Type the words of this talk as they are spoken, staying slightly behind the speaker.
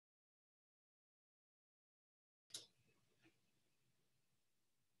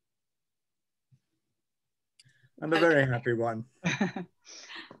And a very happy one.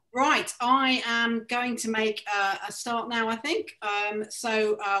 Right, I am going to make a start now, I think.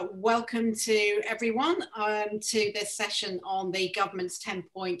 Welcome to everyone to this session on the government's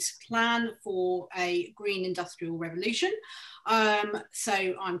 10-point plan for a green industrial revolution. I'm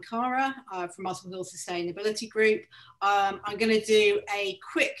Cara from Muswell Hill Sustainability Group. I'm going to do a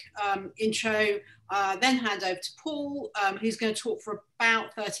quick intro, then hand over to Paul, who's going to talk for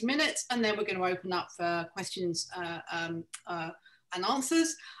about 30 minutes, and then we're going to open up for questions and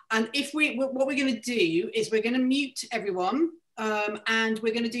answers. And what we're going to do is we're going to mute everyone, and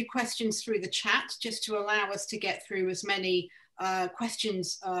we're going to do questions through the chat just to allow us to get through as many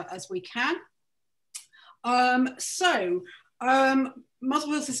questions as we can.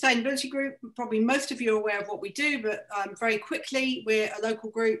 Muswell Hill Sustainability Group, probably most of you are aware of what we do, but very quickly, we're a local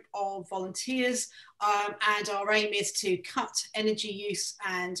group of volunteers, and our aim is to cut energy use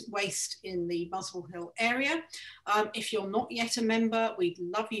and waste in the Muswell Hill area. If you're not yet a member, we'd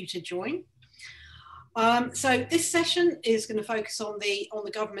love you to join. So this session is going to focus on the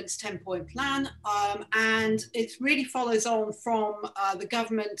government's 10-point plan, and it really follows on from the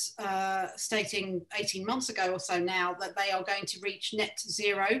government stating 18 months ago or so now that they are going to reach net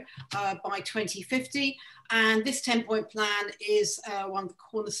zero by 2050, and this 10-point plan is one of the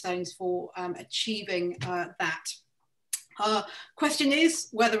cornerstones for achieving that. Question is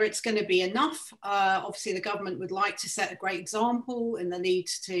whether it's going to be enough. Obviously, the government would like to set a great example in the lead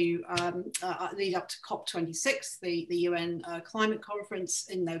up to COP26, the UN climate conference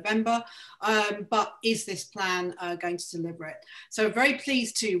in November. But is this plan going to deliver it? So very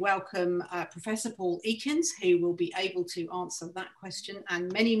pleased to welcome Professor Paul Ekins, who will be able to answer that question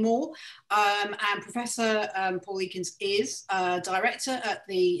and many more. And Professor Paul Ekins is Director at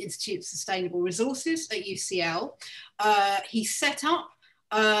the Institute of Sustainable Resources at UCL. He set up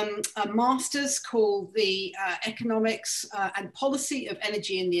a master's called the Economics and Policy of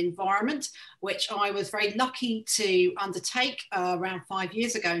Energy and the Environment, which I was very lucky to undertake around 5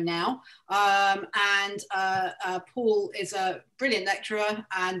 years ago now. Paul is a brilliant lecturer,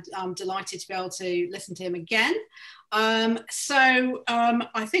 and I'm delighted to be able to listen to him again. I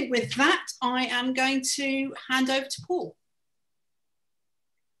think with that, I am going to hand over to Paul.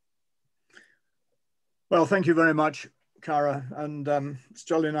 Well, thank you very much, Cara, and it's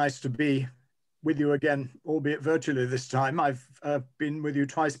jolly nice to be with you again, albeit virtually this time. I've been with you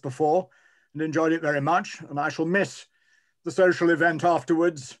twice before and enjoyed it very much, and I shall miss the social event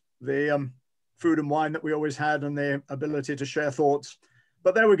afterwards, the food and wine that we always had, and the ability to share thoughts.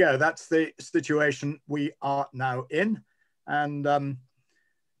 But there we go, that's the situation we are now in. And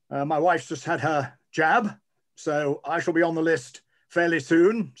my wife's just had her jab, so I shall be on the list fairly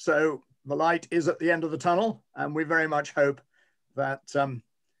soon. So the light is at the end of the tunnel, and we very much hope that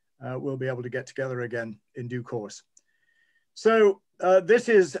we'll be able to get together again in due course. So this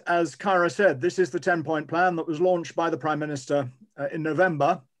is, as Cara said, this is the 10-point plan that was launched by the Prime Minister in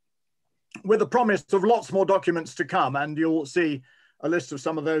November, with a promise of lots more documents to come, and you'll see a list of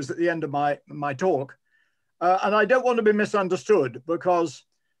some of those at the end of my talk. And I don't want to be misunderstood, because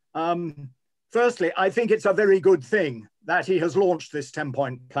firstly, I think it's a very good thing that he has launched this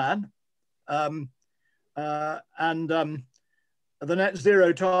 10-point plan. The net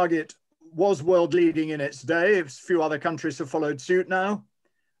zero target was world leading in its day. A few other countries have followed suit now,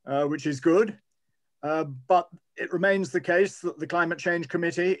 which is good. But it remains the case that the Climate Change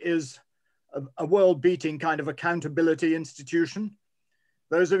Committee is a world beating kind of accountability institution.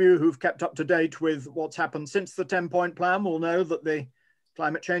 Those of you who've kept up to date with what's happened since the 10-point plan will know that the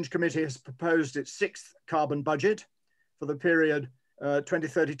Climate Change Committee has proposed its 6th carbon budget for the period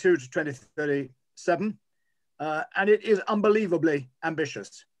 2032 to 2037, and it is unbelievably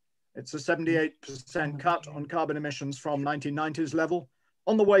ambitious. It's a 78% cut on carbon emissions from 1990s level,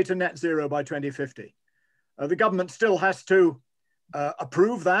 on the way to net zero by 2050. The government still has to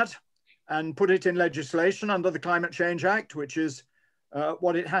approve that and put it in legislation under the Climate Change Act, which is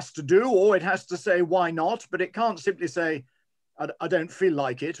what it has to do, or it has to say why not, but it can't simply say, I don't feel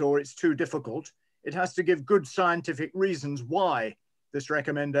like it, or it's too difficult. It has to give good scientific reasons why this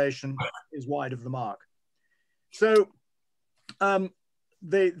recommendation is wide of the mark. So the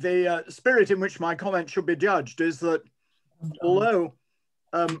spirit in which my comment should be judged is that although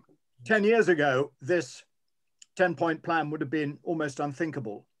 10 years ago, this 10-point plan would have been almost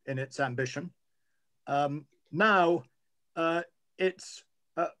unthinkable in its ambition, now it's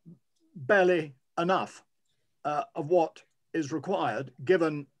barely enough of what is required,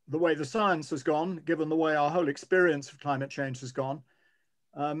 given the way the science has gone, given the way our whole experience of climate change has gone.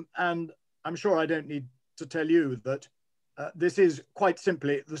 And I'm sure I don't need to tell you that this is quite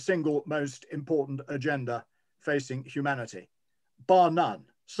simply the single most important agenda facing humanity, bar none.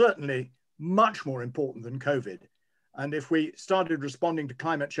 Certainly much more important than COVID. And if we started responding to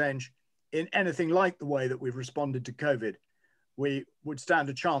climate change in anything like the way that we've responded to COVID, we would stand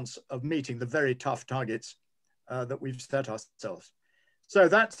a chance of meeting the very tough targets that we've set ourselves. So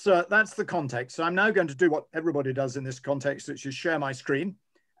that's the context. So I'm now going to do what everybody does in this context, which is share my screen.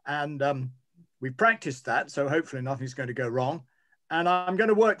 And we've practiced that, so hopefully nothing's going to go wrong. And I'm going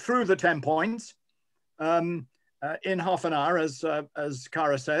to work through the 10 points in half an hour, as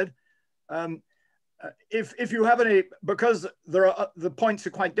Cara said. If you have any, because the points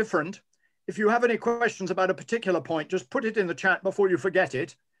are quite different, if you have any questions about a particular point, just put it in the chat before you forget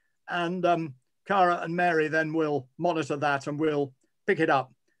it. And Cara and Mary then will monitor that and we'll pick it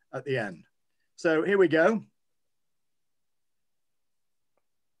up at the end. So here we go.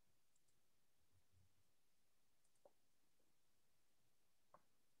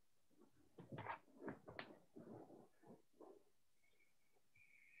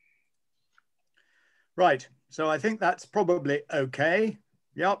 Right, so I think that's probably okay.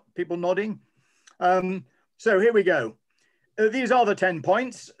 Yep, people nodding. So here we go. These are the 10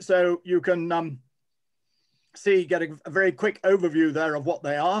 points, so you can see, get a very quick overview there of what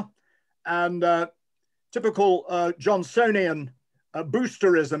they are. And typical Johnsonian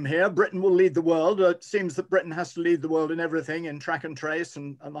boosterism here, Britain will lead the world. It seems that Britain has to lead the world in everything, in track and trace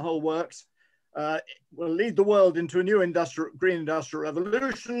and the whole works. Will lead the world into a new green industrial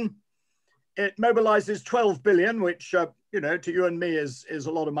revolution. It mobilizes 12 billion, which, you know, to you and me is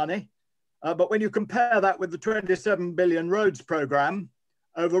a lot of money. But when you compare that with the 27 billion roads program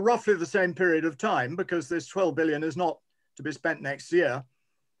over roughly the same period of time, because this 12 billion is not to be spent next year,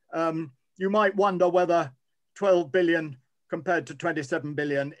 you might wonder whether 12 billion compared to 27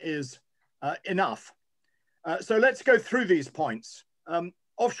 billion is enough. So let's go through these points.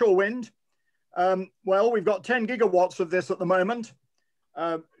 Offshore wind, well, we've got 10 gigawatts of this at the moment.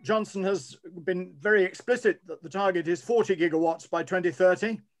 Johnson has been very explicit that the target is 40 gigawatts by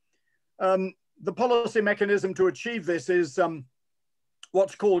 2030. The policy mechanism to achieve this is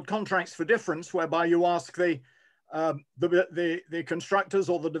what's called contracts for difference, whereby you ask the constructors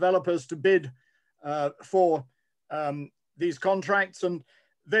or the developers to bid for these contracts, and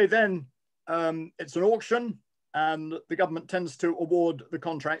they then, it's an auction, and the government tends to award the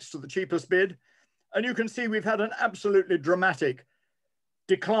contracts to the cheapest bid. And you can see we've had an absolutely dramatic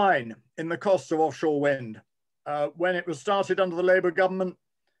decline in the cost of offshore wind. When it was started under the Labour government,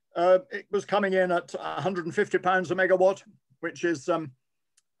 it was coming in at £150 a megawatt, which is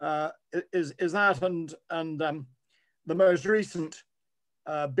that, and the most recent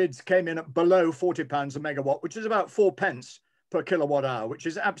bids came in at below £40 a megawatt, which is about 4 pence per kilowatt hour, which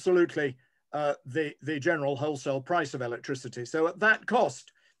is absolutely the general wholesale price of electricity. So at that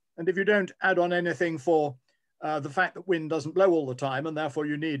cost, and if you don't add on anything for the fact that wind doesn't blow all the time and therefore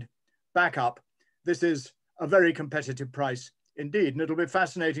you need backup, this is a very competitive price indeed. And it'll be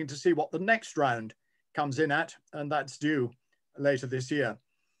fascinating to see what the next round comes in at, and that's due later this year.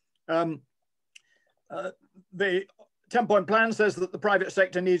 The 10-point plan says that the private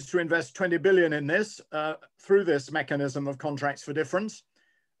sector needs to invest 20 billion in this through this mechanism of contracts for difference.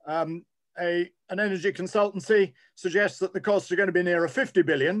 An energy consultancy suggests that the costs are going to be nearer 50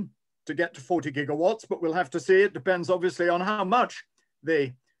 billion to get to 40 gigawatts, but we'll have to see. It depends obviously on how much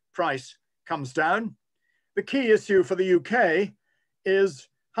the price comes down. The key issue for the UK is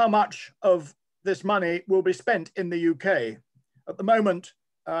how much of this money will be spent in the UK. At the moment,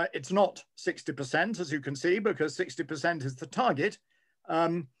 it's not 60%, as you can see, because 60% is the target,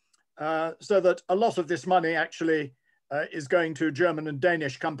 so that a lot of this money actually is going to German and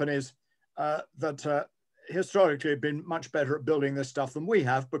Danish companies that historically have been much better at building this stuff than we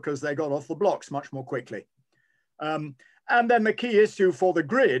have, because they got off the blocks much more quickly. And then the key issue for the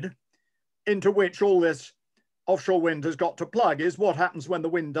grid into which all this offshore wind has got to plug is what happens when the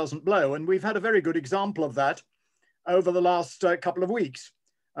wind doesn't blow. And we've had a very good example of that over the last couple of weeks.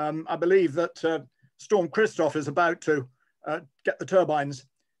 I believe that Storm Christoph is about to get the turbines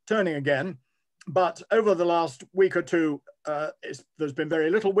turning again. But over the last week or two, there's been very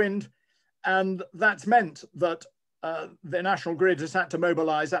little wind. And that's meant that the national grid has had to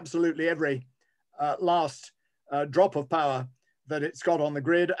mobilize absolutely every last drop of power that it's got on the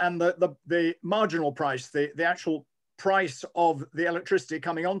grid. And the marginal price, the actual price of the electricity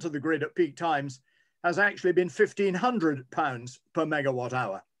coming onto the grid at peak times has actually been £1,500 per megawatt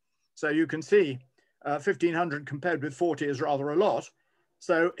hour. So you can see 1,500 compared with 40 is rather a lot.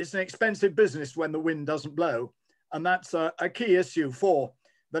 So it's an expensive business when the wind doesn't blow. And that's a key issue for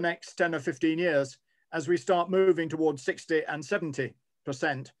the next 10 or 15 years as we start moving towards 60 and 70%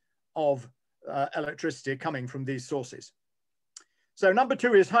 of electricity coming from these sources. So number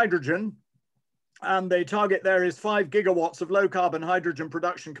 2 is hydrogen. And the target there is 5 gigawatts of low carbon hydrogen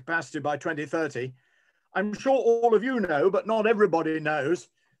production capacity by 2030. I'm sure all of you know, but not everybody knows,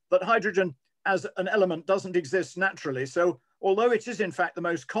 that hydrogen as an element doesn't exist naturally. So although it is in fact the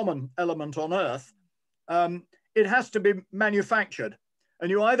most common element on Earth, it has to be manufactured.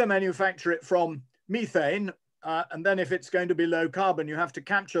 And you either manufacture it from methane, and then if it's going to be low carbon, you have to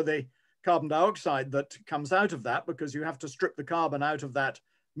capture the carbon dioxide that comes out of that, because you have to strip the carbon out of that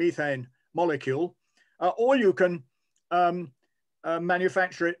methane molecule, or you can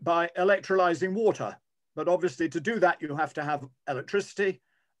manufacture it by electrolyzing water. But obviously to do that, you have to have electricity.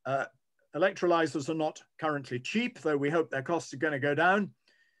 Electrolyzers are not currently cheap, though we hope their costs are going to go down.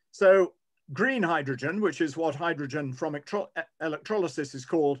 So green hydrogen, which is what hydrogen from electrolysis is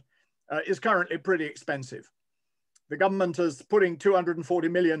called, is currently pretty expensive. The government is putting 240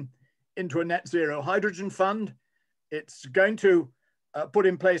 million into a net zero hydrogen fund. It's going to put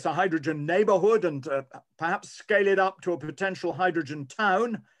in place a hydrogen neighborhood and perhaps scale it up to a potential hydrogen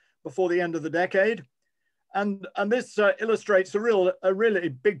town before the end of the decade. And this illustrates a really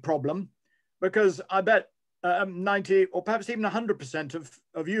big problem, because I bet 90 or perhaps even 100%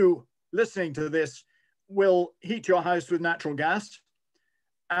 of you listening to this will heat your house with natural gas.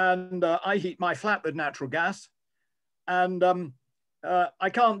 And I heat my flat with natural gas. And I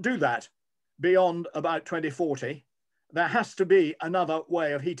can't do that beyond about 2040. There has to be another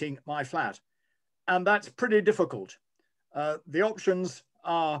way of heating my flat. And that's pretty difficult. The options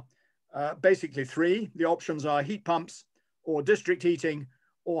are basically 3. The options are heat pumps or district heating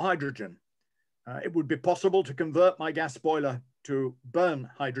or hydrogen. It would be possible to convert my gas boiler to burn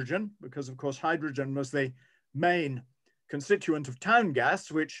hydrogen, because of course hydrogen was the main constituent of town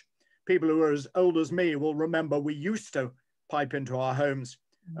gas, which people who are as old as me will remember we used to pipe into our homes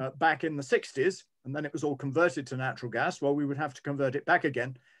back in the 60s, and then it was all converted to natural gas. Well, we would have to convert it back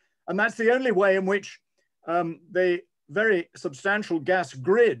again. And that's the only way in which the very substantial gas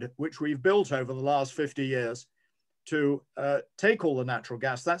grid, which we've built over the last 50 years to take all the natural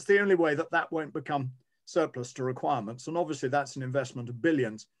gas, that's the only way that that won't become surplus to requirements. And obviously that's an investment of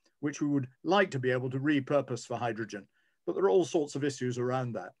billions, which we would like to be able to repurpose for hydrogen. But there are all sorts of issues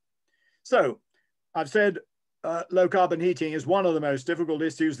around that. So I've said low carbon heating is one of the most difficult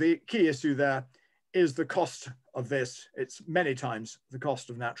issues. The key issue there is the cost of this. It's many times the cost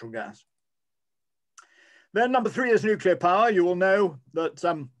of natural gas. Then number 3 is nuclear power. You will know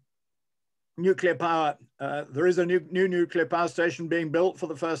that nuclear power, there is a new nuclear power station being built for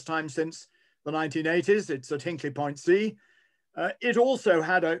the first time since the 1980s. It's at Hinkley Point C. It also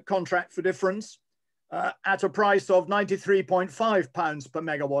had a contract for difference at a price of £93.5 per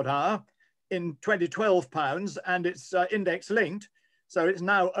megawatt hour, in 2012 pounds, and it's index linked. So it's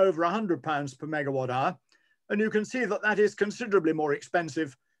now over £100 per megawatt hour. And you can see that that is considerably more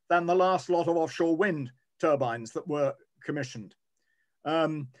expensive than the last lot of offshore wind turbines that were commissioned.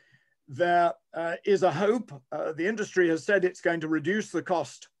 There is a hope. The industry has said it's going to reduce the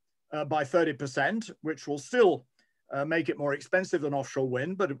cost by 30%, which will still make it more expensive than offshore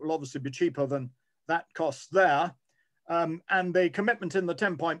wind, but it will obviously be cheaper than that cost there. And the commitment in the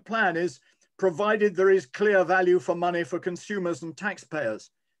 10-point plan is provided there is clear value for money for consumers and taxpayers.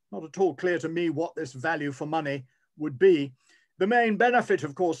 Not at all clear to me what this value for money would be. The main benefit,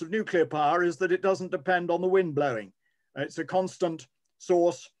 of course, of nuclear power is that it doesn't depend on the wind blowing. It's a constant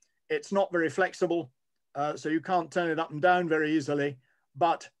source. It's not very flexible, so you can't turn it up and down very easily,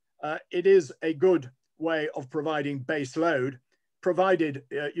 but it is a good way of providing base load, provided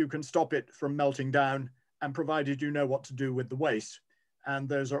you can stop it from melting down and provided you know what to do with the waste. And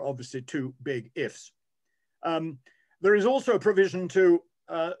those are obviously 2 big ifs. There is also a provision to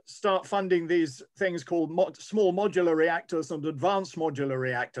start funding these things called small modular reactors and advanced modular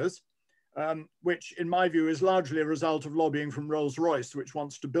reactors, which in my view is largely a result of lobbying from Rolls-Royce, which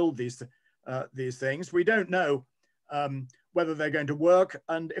wants to build these things. We don't know whether they're going to work.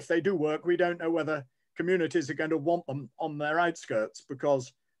 And if they do work, we don't know whether communities are going to want them on their outskirts,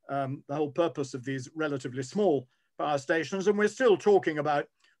 because the whole purpose of these relatively small power stations, and we're still talking about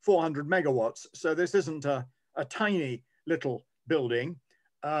 400 megawatts. So this isn't a tiny little building.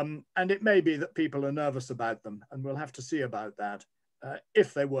 And it may be that people are nervous about them, and we'll have to see about that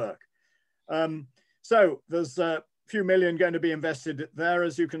if they work. So there's a few million going to be invested there,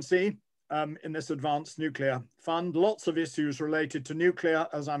 as you can see, in this advanced nuclear fund. Lots of issues related to nuclear,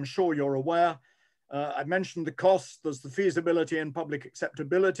 as I'm sure you're aware. I mentioned the costs. There's the feasibility and public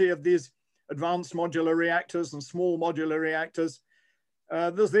acceptability of these advanced modular reactors and small modular reactors.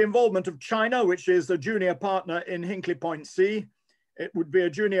 There's the involvement of China, which is a junior partner in Hinkley Point C. It would be a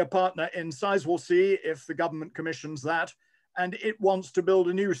junior partner in Sizewell C if the government commissions that. And it wants to build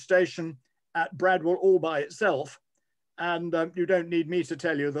a new station at Bradwell all by itself. And you don't need me to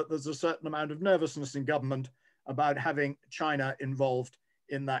tell you that there's a certain amount of nervousness in government about having China involved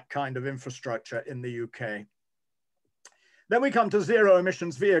in that kind of infrastructure in the UK. Then we come to zero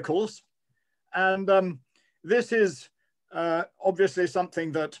emissions vehicles. And this is obviously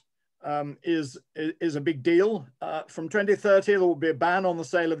something that is a big deal. From 2030, there will be a ban on the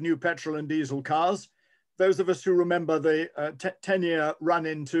sale of new petrol and diesel cars. Those of us who remember the 10-year run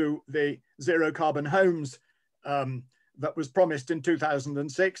into the zero carbon homes that was promised in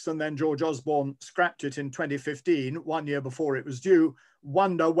 2006, and then George Osborne scrapped it in 2015, 1 year before it was due,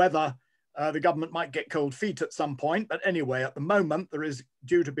 wonder whether the government might get cold feet at some point. But anyway, at the moment, there is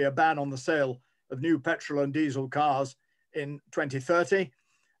due to be a ban on the sale of new petrol and diesel cars in 2030.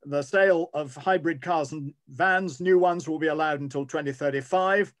 The sale of hybrid cars and vans, new ones, will be allowed until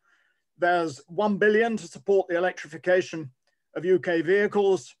 2035. There's 1 billion to support the electrification of UK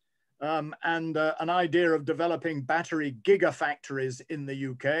vehicles, and an idea of developing battery gigafactories in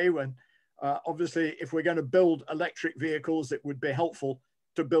the UK. When obviously, if we're going to build electric vehicles, it would be helpful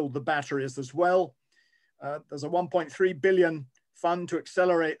to build the batteries as well. There's a 1.3 billion fund to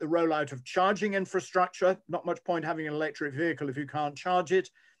accelerate the rollout of charging infrastructure. Not much point having an electric vehicle if you can't charge it.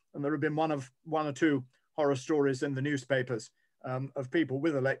 And there have been one or two horror stories in the newspapers of people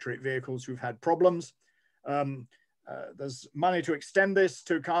with electric vehicles who've had problems. There's money to extend this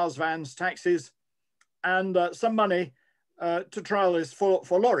to cars, vans, taxis, and some money to trial this for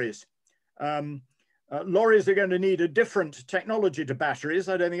lorries. Lorries are going to need a different technology to batteries.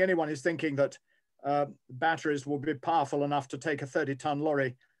 I don't think anyone is thinking that batteries will be powerful enough to take a 30-ton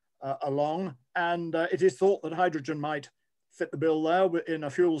lorry along. And it is thought that hydrogen might fit the bill there in a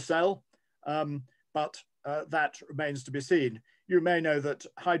fuel cell, but that remains to be seen. You may know that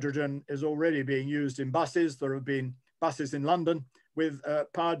hydrogen is already being used in buses. There have been buses in London with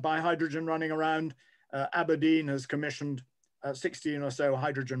powered by hydrogen running around. Aberdeen has commissioned 16 or so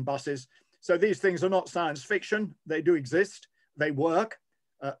hydrogen buses. So these things are not science fiction. They do exist. They work.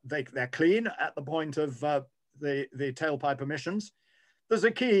 They're clean at the point of the tailpipe emissions. There's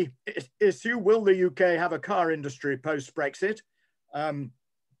a key issue. Will the UK have a car industry post-Brexit?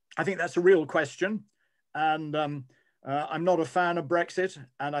 I think that's a real question. And I'm not a fan of Brexit.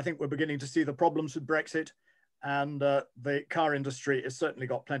 And I think we're beginning to see the problems with Brexit. And the car industry has certainly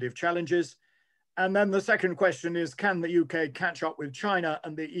got plenty of challenges. And then the second question is, can the UK catch up with China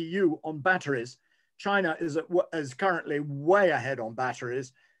and the EU on batteries? China is currently way ahead on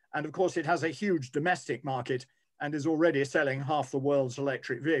batteries. And of course, it has a huge domestic market and is already selling half the world's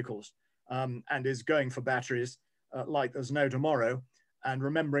electric vehicles, and is going for batteries like there's no tomorrow. And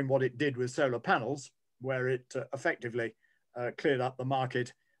remembering what it did with solar panels, where it effectively cleared up the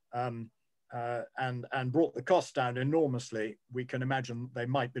market and brought the cost down enormously, we can imagine they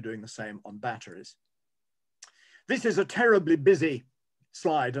might be doing the same on batteries. This is a terribly busy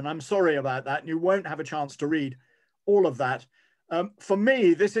slide, and I'm sorry about that. And you won't have a chance to read all of that. For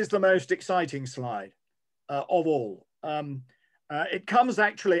me, this is the most exciting slide of all. It comes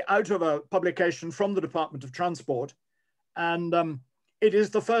actually out of a publication from the Department of Transport, and it is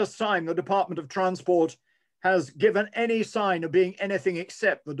the first time the Department of Transport has given any sign of being anything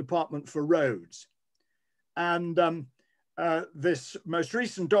except the Department for Roads. And this most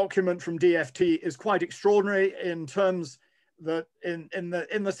recent document from DFT is quite extraordinary in terms that in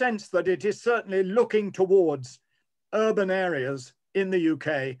the sense that it is certainly looking towards urban areas in the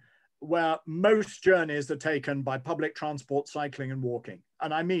UK where most journeys are taken by public transport, cycling and walking.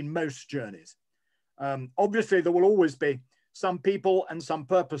 And I mean most journeys. Obviously, there will always be some people and some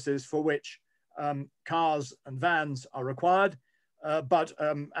purposes for which cars and vans are required. But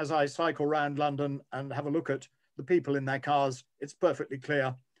as I cycle around London and have a look at the people in their cars, it's perfectly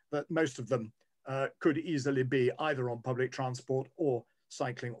clear that most of them could easily be either on public transport or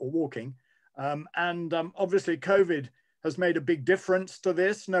cycling or walking. Obviously, COVID has made a big difference to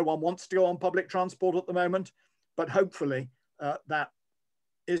this. No one wants to go on public transport at the moment, but hopefully that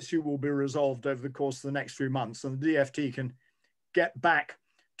issue will be resolved over the course of the next few months, and the DFT can get back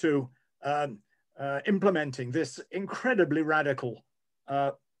to implementing this incredibly radical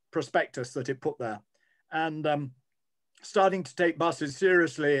prospectus that it put there, and starting to take buses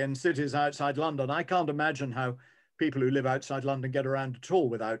seriously in cities outside London. I can't imagine how people who live outside London get around at all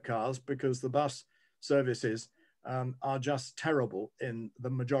without cars, because the bus services are just terrible in the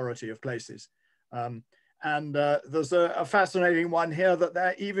majority of places. There's a fascinating one here that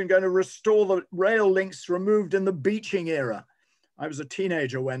they're even going to restore the rail links removed in the Beeching era. I was a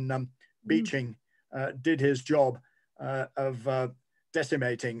teenager when Beeching did his job of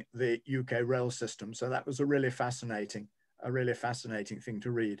decimating the UK rail system. So that was a really fascinating thing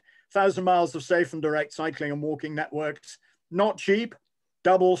to read. 1,000 miles of safe and direct cycling and walking networks, not cheap,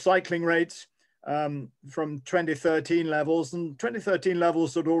 double cycling rates from 2013 levels, and 2013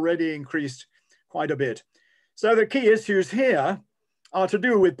 levels had already increased quite a bit. So the key issues here are to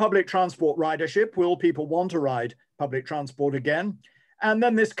do with public transport ridership. Will people want to ride public transport again? And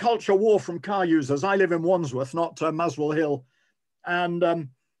then this culture war from car users. I live in Wandsworth, not Muswell Hill. And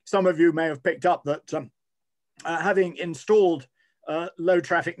some of you may have picked up that having installed low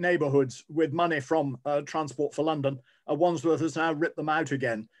traffic neighborhoods with money from Transport for London, Wandsworth has now ripped them out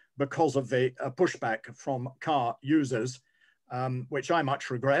again because of the pushback from car users, which I much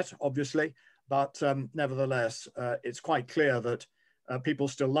regret, obviously. But nevertheless, it's quite clear that people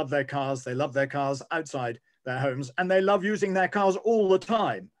still love their cars. They love their cars outside their homes, and they love using their cars all the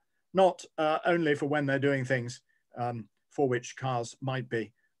time, not only for when they're doing things for which cars might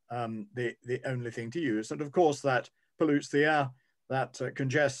be the only thing to use. And of course, that pollutes the air, that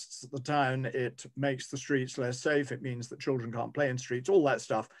congests the town, it makes the streets less safe, it means that children can't play in streets, all that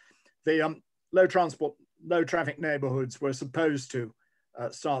stuff. The low traffic neighborhoods were supposed to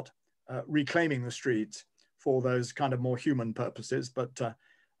start reclaiming the streets for those kind of more human purposes, but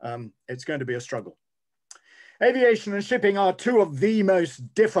it's going to be a struggle. Aviation and shipping are two of the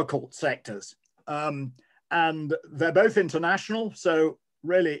most difficult sectors, and they're both international, so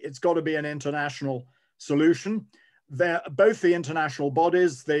really it's got to be an international solution. They're both the international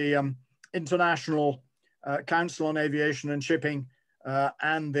bodies, the International Council on Aviation and Shipping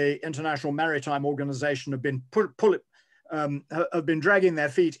and the International Maritime Organization have been have been dragging their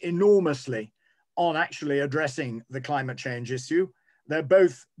feet enormously on actually addressing the climate change issue. They're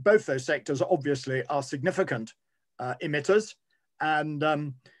both those sectors obviously are significant emitters. And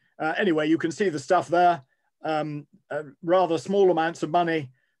anyway, you can see the stuff there, rather small amounts of money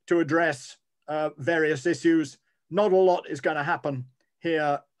to address various issues. Not a lot is going to happen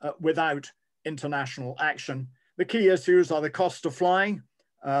here without international action. The key issues are the cost of flying.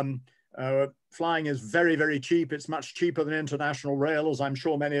 Flying is very, very cheap. It's much cheaper than international rail, as I'm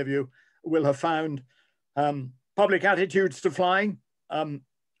sure many of you will have found. Public attitudes to flying.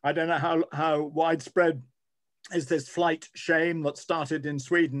 I don't know how widespread is this flight shame that started in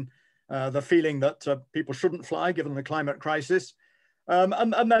Sweden, the feeling that people shouldn't fly given the climate crisis.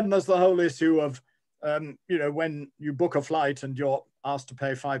 And then there's the whole issue of, you know, when you book a flight and you're asked to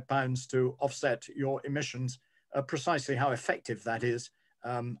pay £5 to offset your emissions, precisely how effective that is,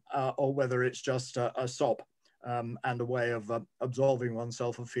 or whether it's just a sop and a way of absolving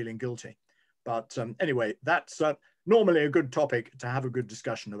oneself of feeling guilty. But anyway, that's normally a good topic to have a good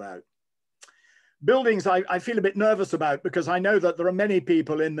discussion about. Buildings, I feel a bit nervous about, because I know that there are many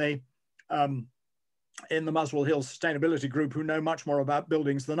people in the Muswell Hill Sustainability Group who know much more about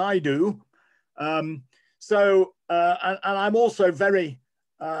buildings than I do. And I'm also very,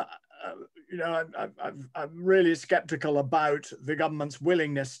 you know, I'm really skeptical about the government's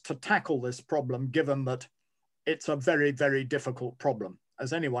willingness to tackle this problem, given that it's a very, very difficult problem.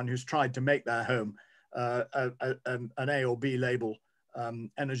 As anyone who's tried to make their home an A or B label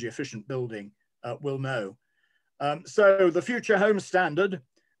energy efficient building will know. So the future home standard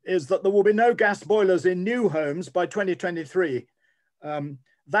is that there will be no gas boilers in new homes by 2023.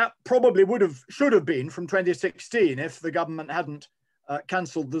 That probably should have been from 2016 if the government hadn't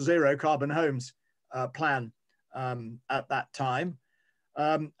cancelled the zero carbon homes plan at that time.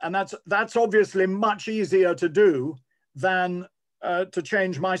 And that's obviously much easier to do than to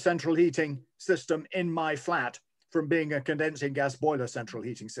change my central heating system in my flat from being a condensing gas boiler central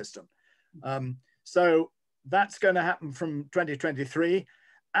heating system. So that's going to happen from 2023.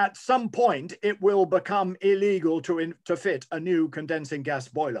 At some point, it will become illegal to fit a new condensing gas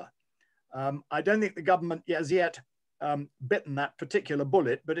boiler. I don't think the government has yet bitten that particular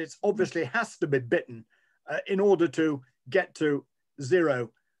bullet, but it obviously has to be bitten in order to get to zero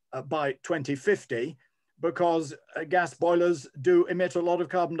by 2050, because gas boilers do emit a lot of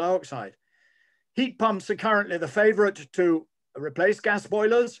carbon dioxide. Heat pumps are currently the favorite to replace gas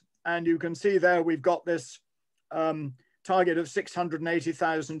boilers. And you can see there we've got this target of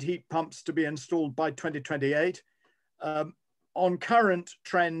 680,000 heat pumps to be installed by 2028. On current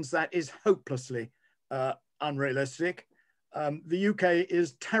trends, that is hopelessly unrealistic. The UK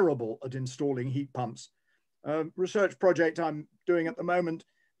is terrible at installing heat pumps. Research project I'm doing at the moment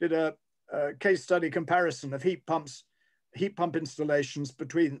did a case study comparison of heat pump installations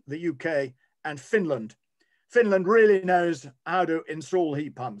between the UK and Finland. Finland really knows how to install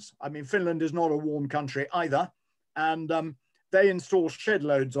heat pumps. I mean, Finland is not a warm country either, and they install shed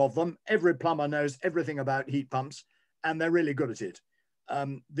loads of them. Every plumber knows everything about heat pumps, and they're really good at it.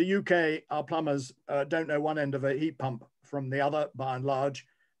 the UK, our plumbers don't know one end of a heat pump from the other, by and large.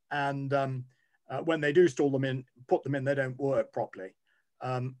 And when they do put them in, they don't work properly.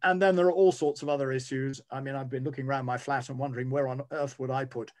 And then there are all sorts of other issues. I mean, I've been looking around my flat and wondering where on earth would I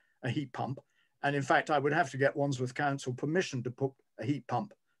put a heat pump. And in fact, I would have to get Wandsworth Council permission to put a heat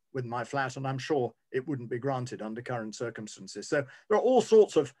pump with my flat, and I'm sure it wouldn't be granted under current circumstances. So there are all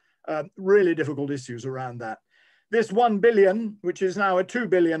sorts of really difficult issues around that. This 1 billion, which is now a 2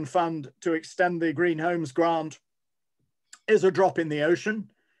 billion fund to extend the Green Homes grant, is a drop in the ocean.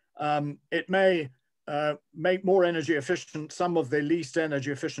 It may make more energy efficient some of the least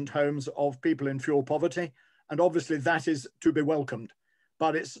energy efficient homes of people in fuel poverty. And obviously that is to be welcomed,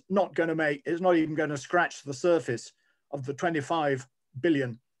 but it's not even going to scratch the surface of the 25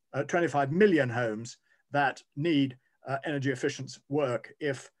 million homes that need energy efficient work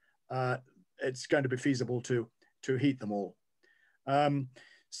if it's going to be feasible to heat them all.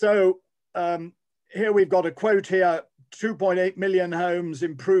 Here we've got a quote here, 2.8 million homes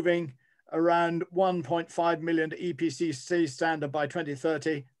improving, around 1.5 million to EPCC standard by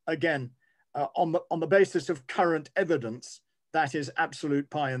 2030. Again, on the basis of current evidence, that is absolute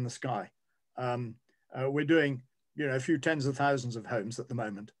pie in the sky. We're doing, a few tens of thousands of homes at the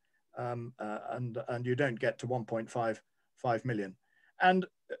moment, and you don't get to 1.5 million. And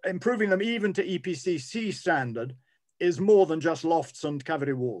improving them even to EPCC standard is more than just lofts and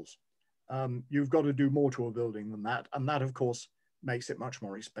cavity walls. You've got to do more to a building than that, and that, of course, makes it much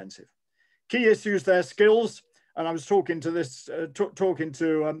more expensive. Key issues there, skills, and I was talking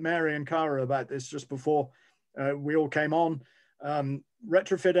to Mary and Cara about this just before we all came on.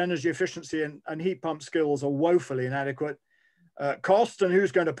 Retrofit energy efficiency and heat pump skills are woefully inadequate. Cost and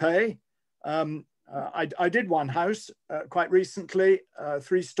who's going to pay. I did one house quite recently,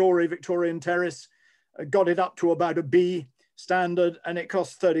 3-story Victorian terrace, got it up to about a B standard, and it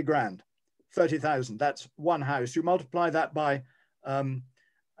cost 30 grand, 30,000. That's one house. You multiply that by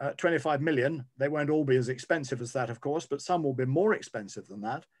 25 million. They won't all be as expensive as that, of course, but some will be more expensive than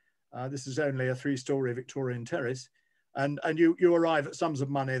that. This is only a 3-story Victorian terrace. And you arrive at sums of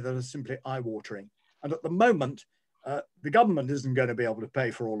money that are simply eye-watering. And at the moment, the government isn't going to be able to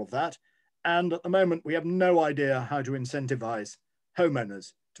pay for all of that. And at the moment, we have no idea how to incentivize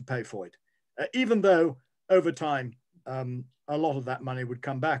homeowners to pay for it, even though over time, a lot of that money would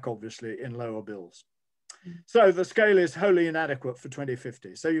come back, obviously, in lower bills. So the scale is wholly inadequate for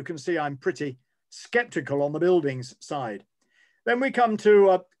 2050. So you can see I'm pretty skeptical on the buildings side. Then we come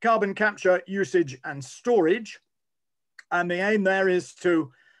to carbon capture, usage and storage. And the aim there is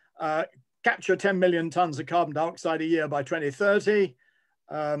to capture 10 million tons of carbon dioxide a year by 2030.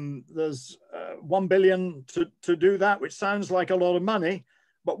 There's 1 billion to do that, which sounds like a lot of money.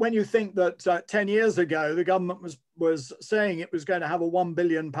 But when you think that 10 years ago, the government was saying it was going to have a £1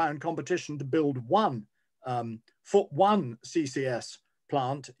 billion competition to build one CCS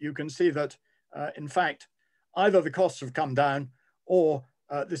plant, you can see that, in fact, either the costs have come down or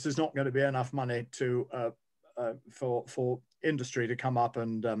this is not going to be enough money for industry to come up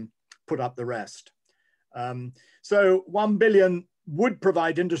and put up the rest. So 1 billion would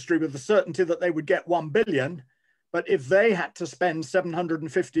provide industry with the certainty that they would get 1 billion, but if they had to spend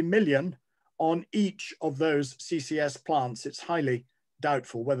 750 million on each of those CCS plants, it's highly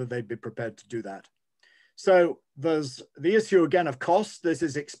doubtful whether they'd be prepared to do that. So there's the issue again of cost. This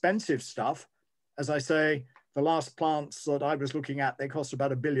is expensive stuff. As I say, the last plants that I was looking at, they cost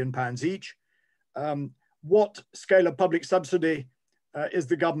about £1 billion each. What scale of public subsidy is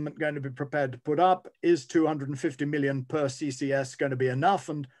the government going to be prepared to put up? Is 250 million per CCS going to be enough?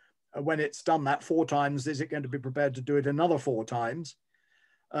 And when it's done that 4 times, is it going to be prepared to do it another 4 times?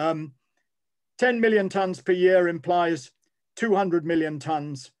 10 million tons per year implies 200 million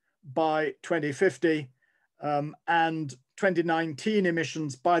tons by 2050. And 2019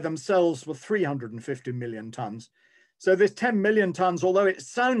 emissions by themselves were 350 million tons. So this 10 million tons, although it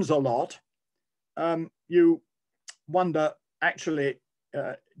sounds a lot, you wonder actually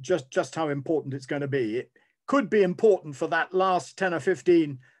just how important it's going to be. It could be important for that last 10 or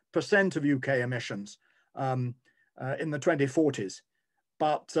 15% of UK emissions in the 2040s,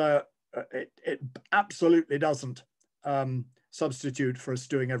 but it absolutely doesn't substitute for us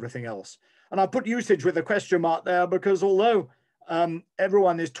doing everything else. And I put usage with a question mark there because although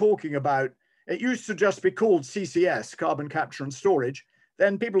everyone is talking about, it used to just be called CCS, carbon capture and storage,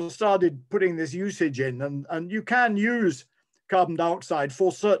 then people started putting this usage in, and you can use carbon dioxide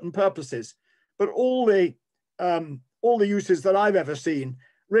for certain purposes, but all the uses that I've ever seen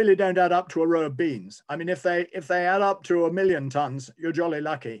really don't add up to a row of beans. I mean, if they add up to 1 million tons, you're jolly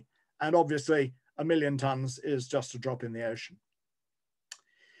lucky. And obviously 1 million tons is just a drop in the ocean.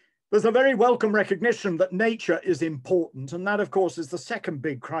 There's a very welcome recognition that nature is important. And that, of course, is the second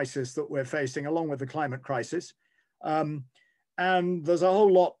big crisis that we're facing, along with the climate crisis. And there's a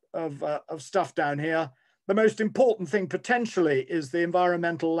whole lot of stuff down here. The most important thing potentially is the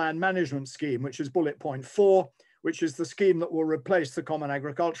Environmental Land Management Scheme, which is bullet point 4, which is the scheme that will replace the Common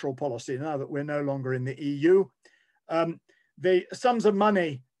Agricultural Policy now that we're no longer in the EU. The sums of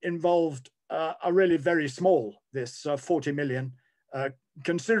money involved are really very small, this 40 million,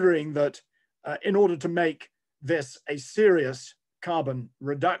 considering that in order to make this a serious carbon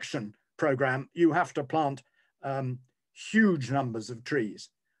reduction program, you have to plant huge numbers of trees.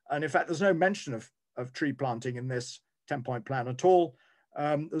 And in fact, there's no mention of tree planting in this 10-point plan at all.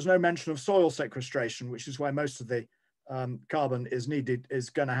 There's no mention of soil sequestration, which is where most of the carbon is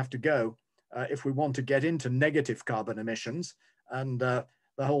going to have to go if we want to get into negative carbon emissions. And the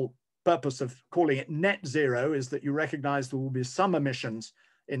whole purpose of calling it net zero is that you recognize there will be some emissions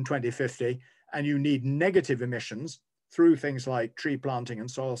in 2050 and you need negative emissions through things like tree planting and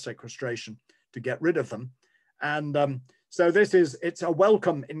soil sequestration to get rid of them. And so it's a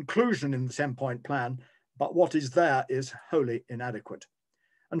welcome inclusion in the 10-point plan, but what is there is wholly inadequate.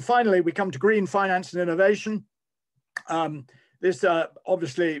 And finally, we come to green finance and innovation. This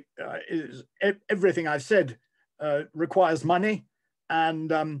obviously is everything I've said requires money, and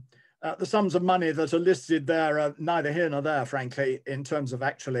the sums of money that are listed there are neither here nor there, frankly, in terms of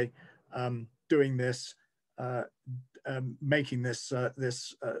actually doing this, making this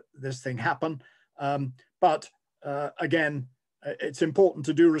thing happen. But again, it's important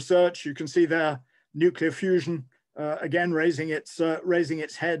to do research. You can see there nuclear fusion again raising its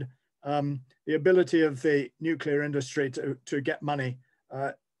head. The ability of the nuclear industry to get money,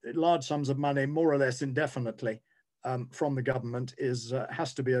 large sums of money, more or less indefinitely, from the government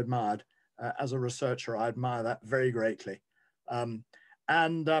has to be admired. As a researcher, I admire that very greatly.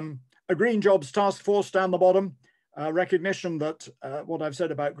 A Green Jobs Task Force down the bottom, recognition that what I've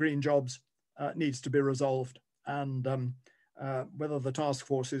said about green jobs needs to be resolved, and whether the task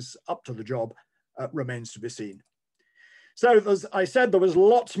force is up to the job remains to be seen. So as I said, there was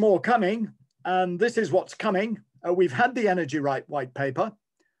lots more coming, and this is what's coming. We've had the Energy Right White Paper.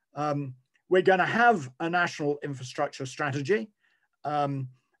 We're going to have a national infrastructure strategy.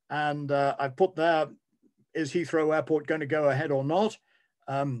 I've put there, is Heathrow Airport going to go ahead or not?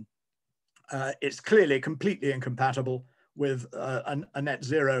 It's clearly completely incompatible with a net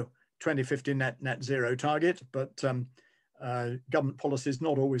zero 2050 net zero target, but government policy is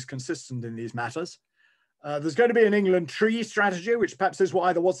not always consistent in these matters. There's going to be an England tree strategy, which perhaps is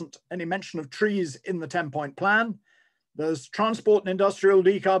why there wasn't any mention of trees in the 10-point plan. There's transport and industrial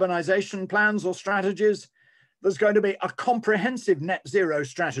decarbonisation plans or strategies. There's going to be a comprehensive net zero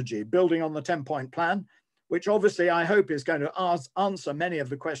strategy building on the 10-point plan, which obviously I hope is going to answer many of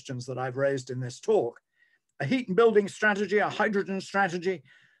the questions that I've raised in this talk. A heat and building strategy, a hydrogen strategy.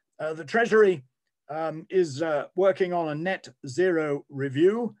 The Treasury is working on a net zero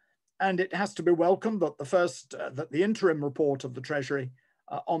review, and it has to be welcomed that the interim report of the Treasury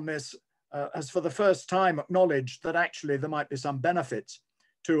on this has for the first time acknowledged that actually there might be some benefits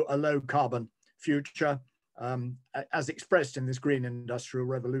to a low carbon future as expressed in this green industrial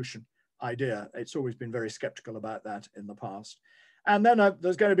revolution idea. It's always been very skeptical about that in the past. And then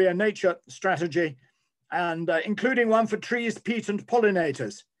there's going to be a nature strategy, and including one for trees, peat and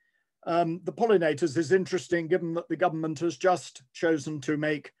pollinators. The pollinators is interesting given that the government has just chosen to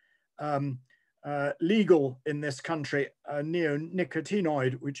make legal in this country a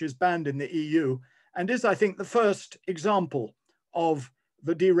neonicotinoid, which is banned in the EU, and is, I think, the first example of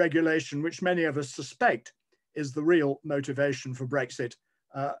the deregulation, which many of us suspect is the real motivation for Brexit,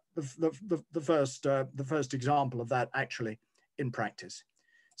 the first example of that actually in practice.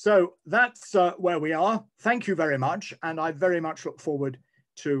 So that's where we are. Thank you very much, and I very much look forward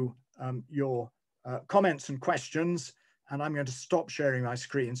to your comments and questions. And I'm going to stop sharing my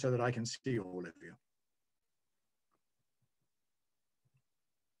screen so that I can see all of you.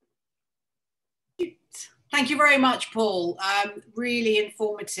 Thank you very much, Paul. Really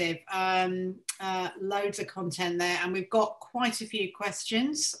informative. Loads of content there, and we've got quite a few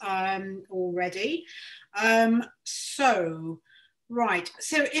questions already. Right,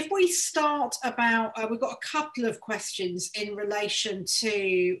 so if we start about, we've got a couple of questions in relation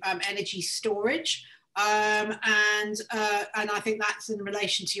to energy storage. And I think that's in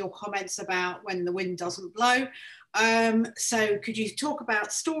relation to your comments about when the wind doesn't blow. So could you talk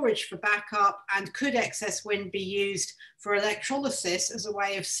about storage for backup, and could excess wind be used for electrolysis as a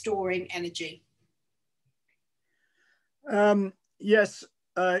way of storing energy? Yes,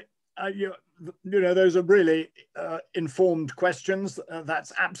 those are really informed questions.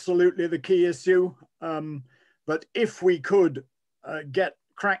 That's absolutely the key issue. But if we could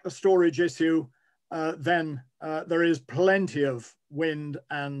crack the storage issue, then there is plenty of wind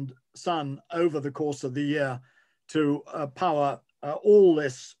and sun over the course of the year to power all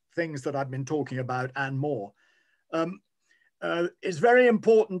these things that I've been talking about and more. It's very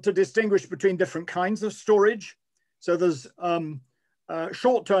important to distinguish between different kinds of storage. So there's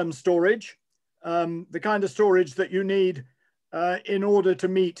short-term storage, the kind of storage that you need in order to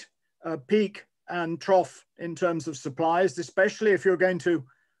meet peak and trough in terms of supplies, especially if you're going to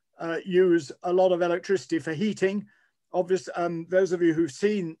use a lot of electricity for heating. Obviously, those of you who've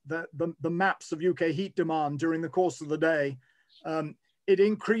seen the maps of UK heat demand during the course of the day, it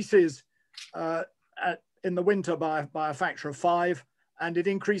increases in the winter by a factor of 5, and it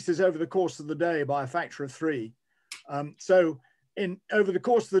increases over the course of the day by a factor of 3. So over the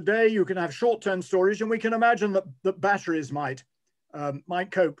course of the day, you can have short-term storage, and we can imagine that batteries might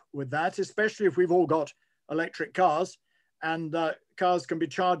cope with that, especially if we've all got electric cars, and cars can be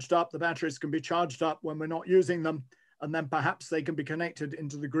charged up, the batteries can be charged up when we're not using them, and then perhaps they can be connected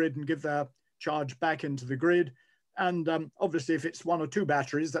into the grid and give their charge back into the grid. And obviously, if it's 1 or 2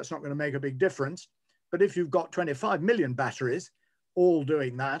 batteries, that's not going to make a big difference. But if you've got 25 million batteries all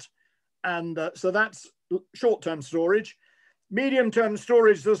doing that, and so that's short-term storage. Medium-term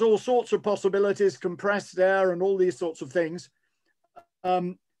storage, there's all sorts of possibilities, compressed air and all these sorts of things.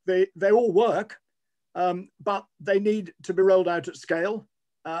 They all work, but they need to be rolled out at scale,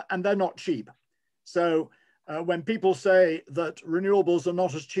 and they're not cheap. So when people say that renewables are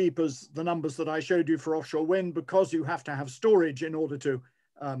not as cheap as the numbers that I showed you for offshore wind, because you have to have storage in order to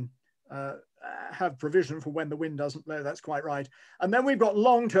have provision for when the wind doesn't blow, that's quite right. And then we've got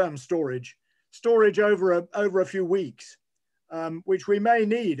long-term storage over a few weeks, which we may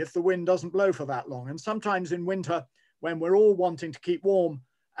need if the wind doesn't blow for that long. And sometimes in winter, when we're all wanting to keep warm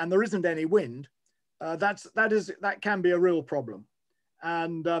and there isn't any wind, that can be a real problem.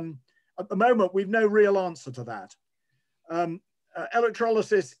 And at the moment, we've no real answer to that.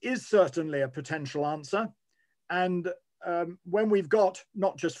 Electrolysis is certainly a potential answer. And when we've got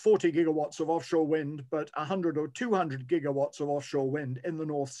not just 40 gigawatts of offshore wind, but 100 or 200 gigawatts of offshore wind in the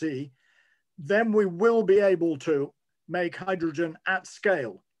North Sea, then we will be able to make hydrogen at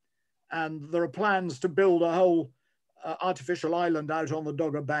scale. And there are plans to build a whole artificial island out on the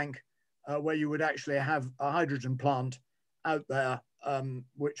Dogger Bank where you would actually have a hydrogen plant out there,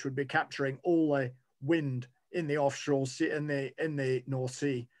 which would be capturing all the wind in the offshore sea, in the North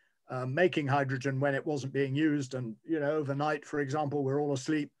Sea, making hydrogen when it wasn't being used. And overnight, for example, we're all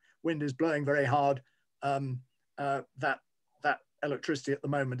asleep, wind is blowing very hard. That electricity at the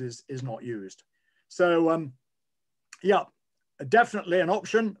moment is not used. So yeah, definitely an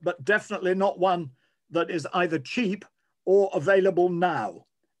option, but definitely not one that is either cheap or available now.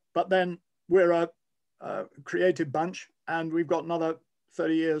 But then we're a creative bunch, and we've got another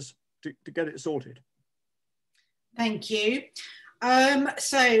 30 years to get it sorted. Thank you.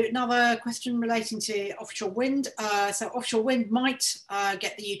 So another question relating to offshore wind. So offshore wind might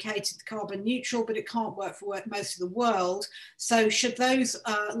get the UK to carbon neutral, but it can't work for most of the world. So should those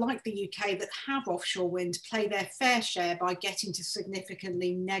like the UK that have offshore wind play their fair share by getting to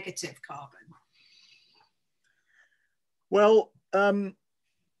significantly negative carbon? Well, I'm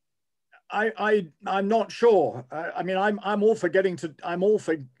not sure. I mean, I'm all for getting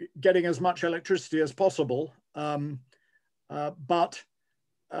as much electricity as possible. But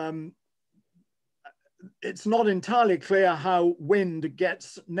it's not entirely clear how wind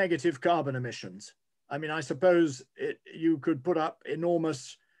gets negative carbon emissions. I mean, I suppose you could put up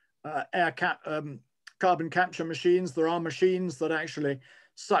enormous carbon capture machines. There are machines that actually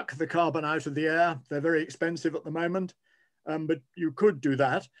suck the carbon out of the air. They're very expensive at the moment, but you could do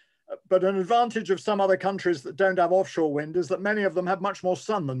that. But an advantage of some other countries that don't have offshore wind is that many of them have much more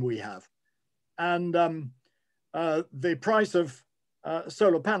sun than we have. And the price of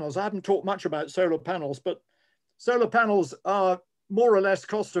solar panels, I haven't talked much about solar panels, but solar panels are more or less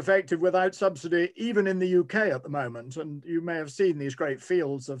cost effective without subsidy, even in the UK at the moment. And you may have seen these great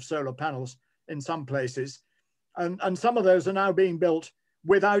fields of solar panels in some places. And some of those are now being built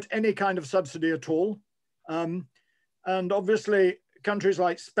without any kind of subsidy at all. And obviously, countries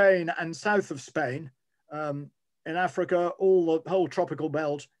like Spain and south of Spain, in Africa, the whole tropical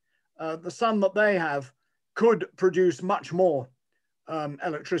belt, the sun that they have could produce much more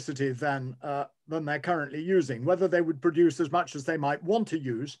electricity than they're currently using. Whether they would produce as much as they might want to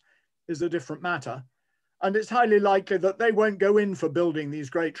use is a different matter. And it's highly likely that they won't go in for building these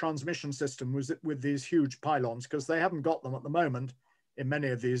great transmission systems with these huge pylons, because they haven't got them at the moment in many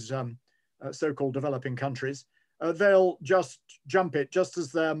of these so-called developing countries, they'll just jump it, just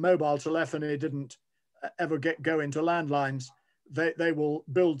as their mobile telephony didn't ever go into landlines. They will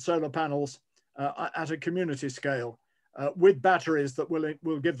build solar panels at a community scale with batteries that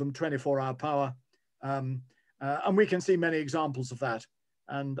will give them 24-hour power. And we can see many examples of that.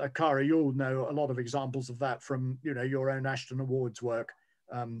 And Kara, you'll know a lot of examples of that from your own Ashton Awards work,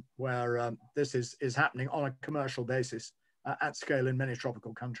 where this is happening on a commercial basis at scale in many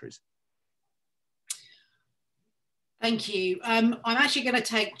tropical countries. Thank you. I'm actually going to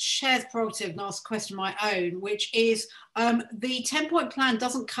take Chair's prerogative and ask a question of my own, which is the 10-point plan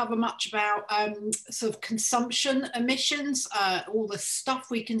doesn't cover much about sort of consumption emissions, all the stuff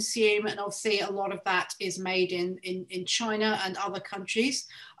we consume, and obviously a lot of that is made in China and other countries.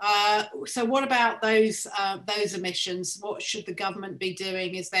 So what about those emissions? What should the government be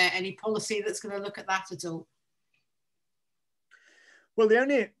doing? Is there any policy that's going to look at that at all? Well,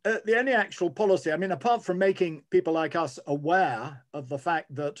 the only actual policy, I mean, apart from making people like us aware of the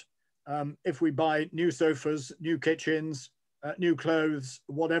fact that if we buy new sofas, new kitchens, new clothes,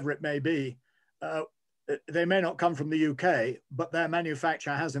 whatever it may be, they may not come from the UK, but their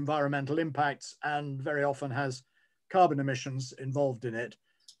manufacture has environmental impacts and very often has carbon emissions involved in it.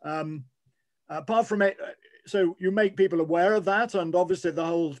 Apart from it, so you make people aware of that, and obviously the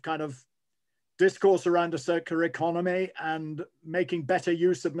whole kind of discourse around a circular economy and making better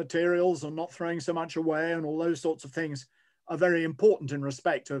use of materials and not throwing so much away and all those sorts of things are very important in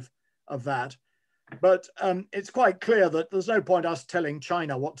respect of that. But it's quite clear that there's no point us telling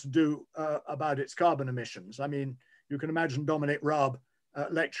China what to do about its carbon emissions. I mean, you can imagine Dominic Raab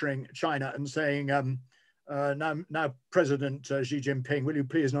lecturing China and saying, now President Xi Jinping, will you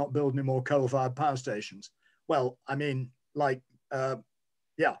please not build any more coal-fired power stations? Well, I mean, like,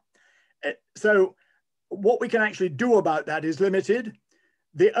 yeah. So what we can actually do about that is limited.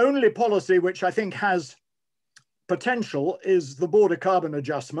 The only policy which I think has potential is the border carbon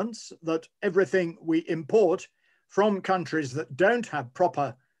adjustments, that everything we import from countries that don't have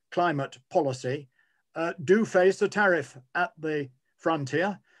proper climate policy do face a tariff at the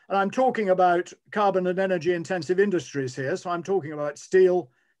frontier. And I'm talking about carbon and energy intensive industries here. So I'm talking about steel,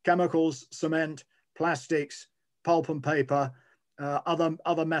 chemicals, cement, plastics, pulp and paper,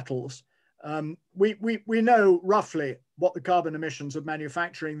 other metals. We know roughly what the carbon emissions of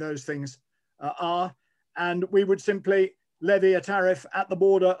manufacturing those things are, and we would simply levy a tariff at the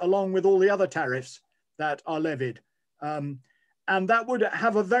border along with all the other tariffs that are levied. And that would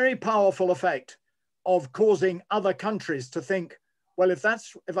have a very powerful effect of causing other countries to think, well, if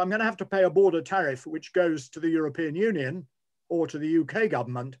I'm going to have to pay a border tariff which goes to the European Union or to the UK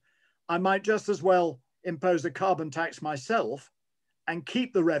government, I might just as well impose a carbon tax myself and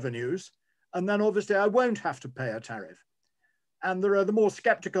keep the revenues, and then obviously I won't have to pay a tariff. And there are the more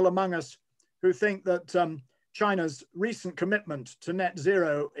skeptical among us who think that China's recent commitment to net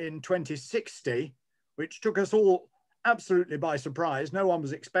zero in 2060, which took us all absolutely by surprise, no one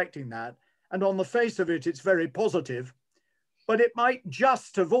was expecting that, and on the face of it, it's very positive, but it might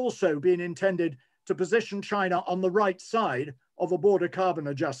just have also been intended to position China on the right side of a border carbon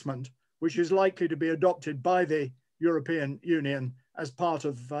adjustment, which is likely to be adopted by the European Union as part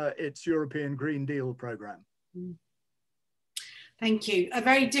of its European Green Deal program. Thank you. A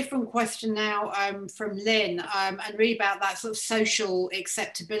very different question now from Lynn, and really about that sort of social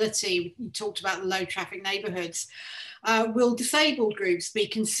acceptability. You talked about the low traffic neighbourhoods. Will disabled groups be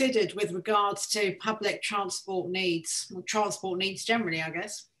considered with regards to public transport needs, or transport needs generally, I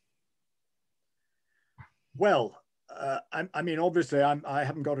guess? Well, I mean, obviously I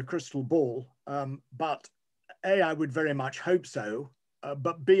haven't got a crystal ball, but A, I would very much hope so,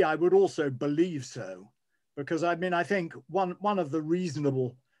 but B, I would also believe so. Because I mean, I think one of the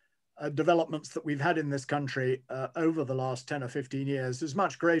reasonable developments that we've had in this country over the last 10 or 15 years is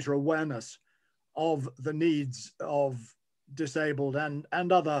much greater awareness of the needs of disabled and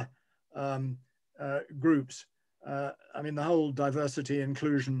other groups. I mean, the whole diversity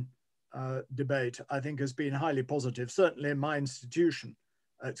inclusion debate, I think, has been highly positive, certainly in my institution.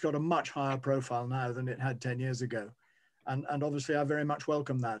 It's got a much higher profile now than it had 10 years ago. And obviously, I very much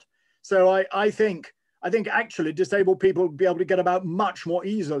welcome that. So I think actually disabled people would be able to get about much more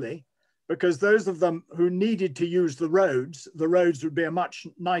easily, because those of them who needed to use the roads would be a much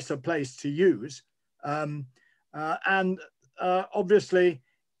nicer place to use. Obviously,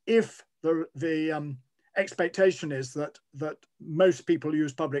 if the expectation is that most people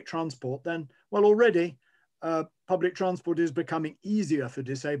use public transport, then, well, already public transport is becoming easier for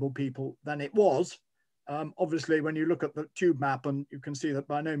disabled people than it was. Obviously, when you look at the tube map, and you can see that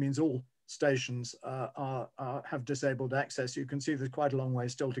by no means all stations have disabled access. You can see there's quite a long way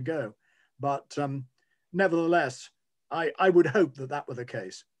still to go. But nevertheless, I would hope that that were the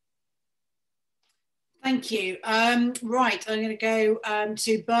case. Thank you. Right, I'm going to go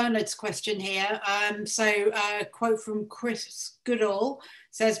to Bernard's question here. A quote from Chris Goodall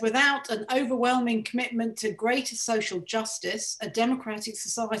says, without an overwhelming commitment to greater social justice, a democratic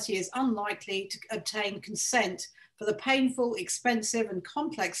society is unlikely to obtain consent for the painful, expensive and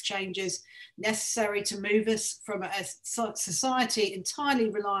complex changes necessary to move us from a society entirely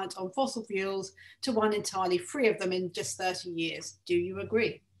reliant on fossil fuels to one entirely free of them in just 30 years. Do you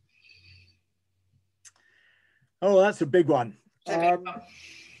agree? Oh, that's a big one. And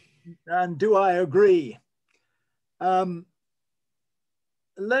do I agree? Let's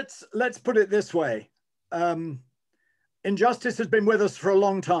put it this way. Injustice has been with us for a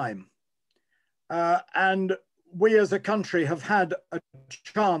long time. And we as a country have had a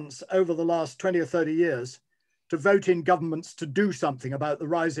chance over the last 20 or 30 years to vote in governments to do something about the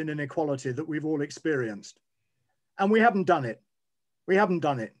rise in inequality that we've all experienced. And we haven't done it. We haven't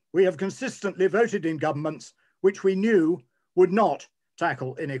done it. We have consistently voted in governments which we knew would not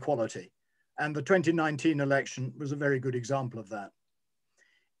tackle inequality. And the 2019 election was a very good example of that.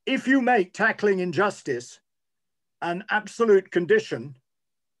 If you make tackling injustice an absolute condition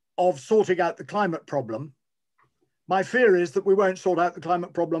of sorting out the climate problem, my fear is that we won't sort out the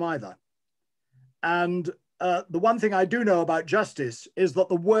climate problem either. And the one thing I do know about justice is that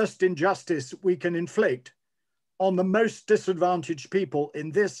the worst injustice we can inflict on the most disadvantaged people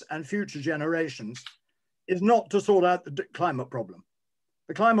in this and future generations is not to sort out the climate problem.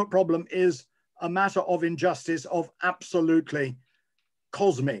 The climate problem is a matter of injustice of absolutely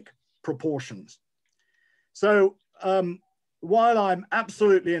cosmic proportions. So while I'm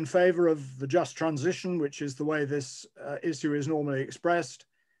absolutely in favor of the just transition, which is the way this issue is normally expressed,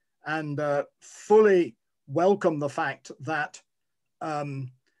 and fully welcome the fact that the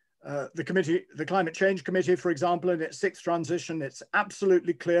Climate Change Committee, for example, in its 6th transition, it's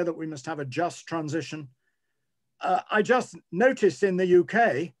absolutely clear that we must have a just transition. I just noticed in the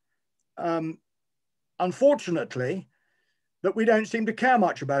UK, unfortunately, that we don't seem to care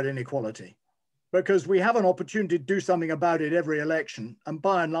much about inequality because we have an opportunity to do something about it every election, and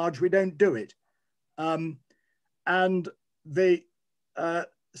by and large, we don't do it.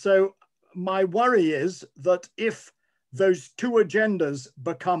 So my worry is that if those two agendas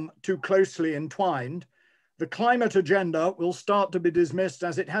become too closely entwined, the climate agenda will start to be dismissed,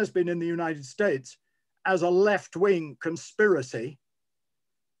 as it has been in the United States, as a left-wing conspiracy,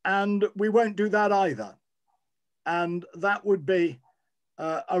 and we won't do that either. And that would be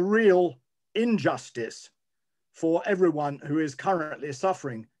a real injustice for everyone who is currently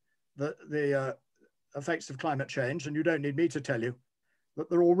suffering the effects of climate change. And you don't need me to tell you that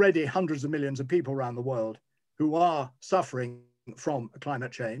there are already hundreds of millions of people around the world who are suffering from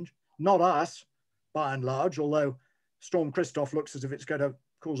climate change, not us, by and large, although Storm Christoph looks as if it's going to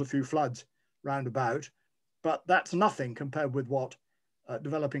cause a few floods roundabout, but that's nothing compared with what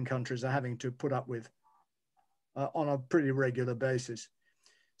developing countries are having to put up with on a pretty regular basis.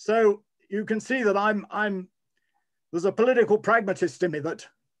 So you can see that there's a political pragmatist in me that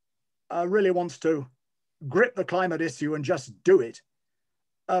really wants to grip the climate issue and just do it.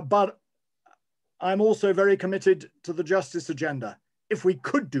 But I'm also very committed to the justice agenda. If we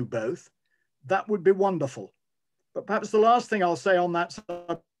could do both, that would be wonderful. But perhaps the last thing I'll say on that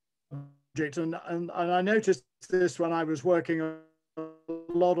subject, and I noticed this when I was working a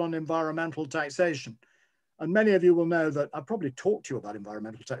lot on environmental taxation, and many of you will know that I've probably talked to you about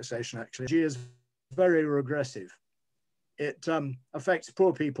environmental taxation actually. MHSG is very regressive. It affects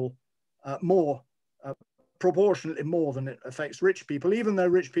poor people proportionately more than it affects rich people, even though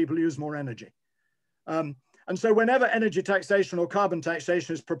rich people use more energy. And so whenever energy taxation or carbon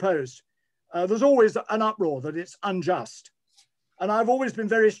taxation is proposed, there's always an uproar that it's unjust. And I've always been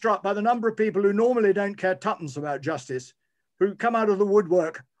very struck by the number of people who normally don't care tuppence about justice, who come out of the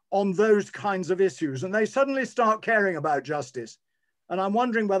woodwork on those kinds of issues, and they suddenly start caring about justice. And I'm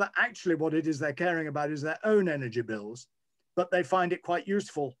wondering whether actually what it is they're caring about is their own energy bills, but they find it quite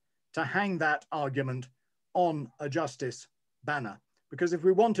useful to hang that argument on a justice banner. Because if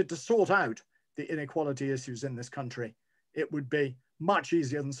we wanted to sort out the inequality issues in this country, it would be much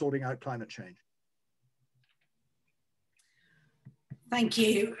easier than sorting out climate change. Thank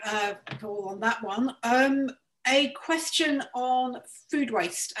you, Paul, on that one. A question on food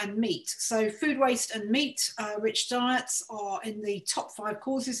waste and meat. So food waste and meat, rich diets are in the top 5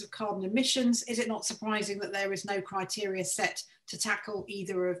 causes of carbon emissions. Is it not surprising that there is no criteria set to tackle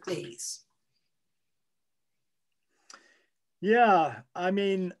either of these? Yeah, I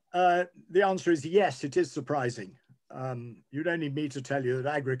mean, the answer is yes, it is surprising. You don't need me to tell you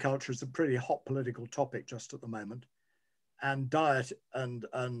that agriculture is a pretty hot political topic just at the moment. And diet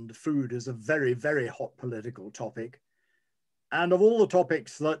and food is a very, very hot political topic. And of all the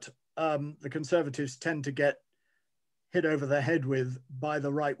topics that the Conservatives tend to get hit over the head with by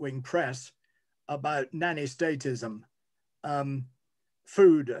the right-wing press about nanny statism,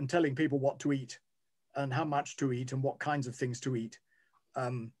 food and telling people what to eat and how much to eat and what kinds of things to eat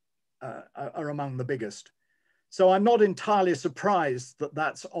are among the biggest. So I'm not entirely surprised that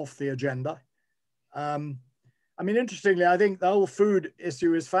that's off the agenda. I mean, interestingly, I think the whole food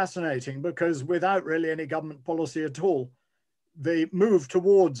issue is fascinating because without really any government policy at all, the move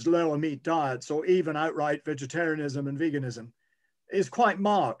towards lower meat diets or even outright vegetarianism and veganism is quite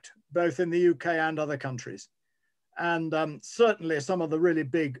marked, both in the UK and other countries. And certainly some of the really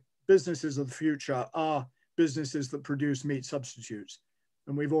big businesses of the future are businesses that produce meat substitutes.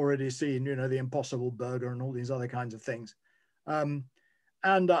 And we've already seen, you know, the Impossible Burger and all these other kinds of things. And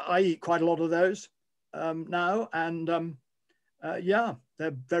I eat quite a lot of those now. And yeah,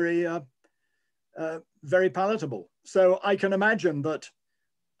 they're very, very palatable. So I can imagine that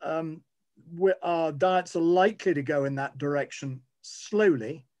our diets are likely to go in that direction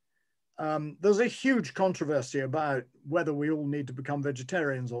slowly. There's a huge controversy about whether we all need to become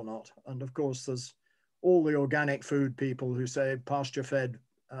vegetarians or not. And of course, there's all the organic food people who say pasture-fed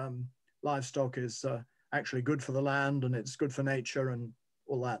livestock is actually good for the land and it's good for nature and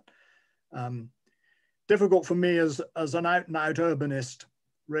all that. Difficult for me as an out-and-out urbanist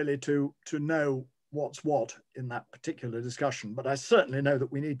really to know what's what in that particular discussion. But I certainly know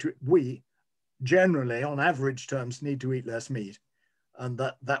that we generally, on average terms, need to eat less meat. And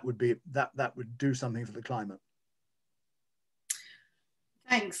that would do something for the climate.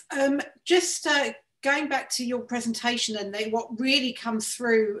 Thanks. Just going back to your presentation, and what really comes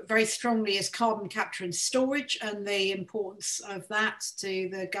through very strongly is carbon capture and storage and the importance of that to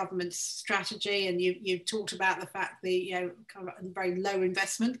the government's strategy. And you talked about the fact that, you know, kind of a very low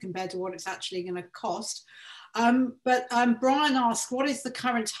investment compared to what it's actually going to cost. But Brian asked, what is the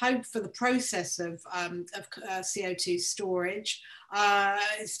current hope for the process of CO2 storage?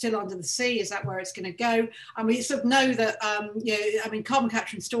 It's still under the sea. Is that where it's going to go? And we sort of know that, you know, I mean, carbon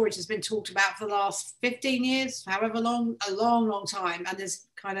capture and storage has been talked about for the last 15 years, however long, a long, long time. And there's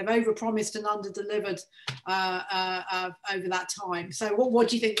kind of overpromised and underdelivered over that time. So what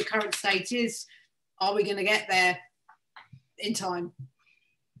do you think the current state is? Are we going to get there in time?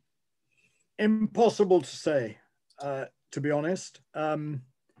 Impossible to say, to be honest. I mean,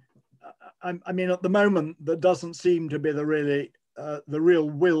 at the moment, there doesn't seem to be the real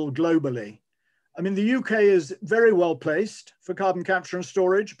will globally. I mean, the UK is very well placed for carbon capture and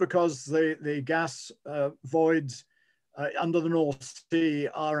storage because the gas voids under the North Sea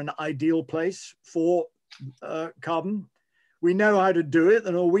are an ideal place for carbon. We know how to do it.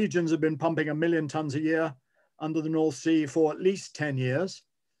 The Norwegians have been pumping 1 million tons a year under the North Sea for at least 10 years.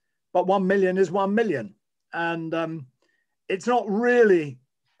 But 1 million is 1 million. And it's not really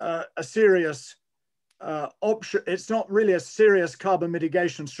a serious option. It's not really a serious carbon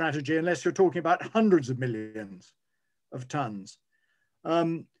mitigation strategy unless you're talking about hundreds of millions of tons. I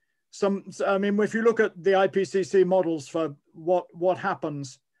mean, if you look at the IPCC models for what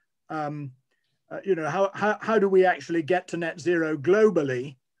happens, you know, how do we actually get to net zero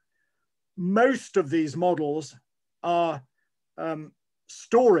globally? Most of these models are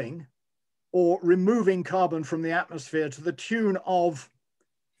storing or removing carbon from the atmosphere to the tune of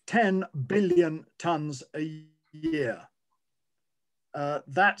 10 billion tons a year.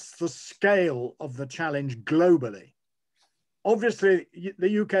 That's the scale of the challenge globally. Obviously,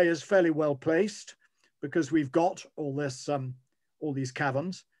 the UK is fairly well placed because we've got all these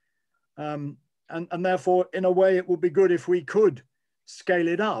caverns. And therefore, in a way, it would be good if we could scale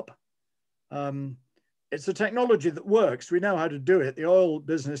it up. It's a technology that works. We know how to do it. The oil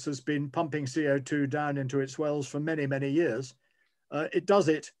business has been pumping CO2 down into its wells for many, many years. It does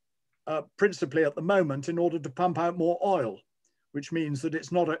it principally at the moment in order to pump out more oil, which means that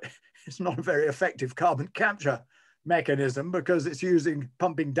it's not a very effective carbon capture mechanism because it's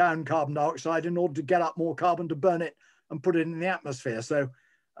pumping down carbon dioxide in order to get up more carbon to burn it and put it in the atmosphere. So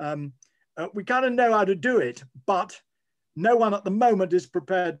we kind of know how to do it, but no one at the moment is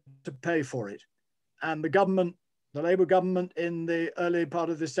prepared to pay for it. And the government, the Labour government in the early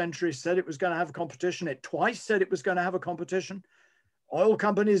part of this century said it was going to have a competition. It twice said it was going to have a competition. Oil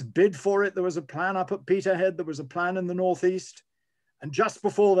companies bid for it. There was a plan up at Peterhead. There was a plan in the Northeast. And just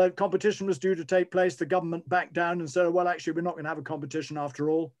before the competition was due to take place, the government backed down and said, well, actually, we're not going to have a competition after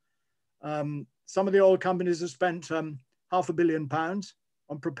all. Some of the oil companies have spent £500 million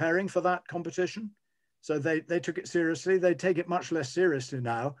on preparing for that competition. So they took it seriously. They take it much less seriously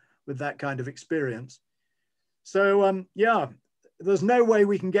now with that kind of experience. So yeah, there's no way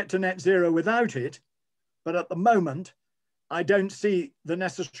we can get to net zero without it. But at the moment, I don't see the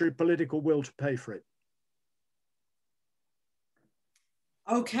necessary political will to pay for it.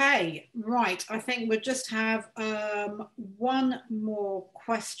 Okay, right. I think we'll just have one more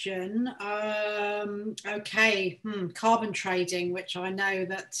question. Okay, carbon trading, which I know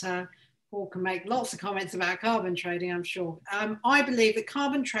that Paul can make lots of comments about carbon trading, I'm sure. I believe that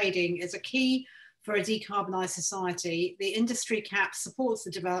carbon trading is a key for a decarbonised society. The industry cap supports the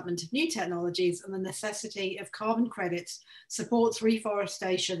development of new technologies, and the necessity of carbon credits supports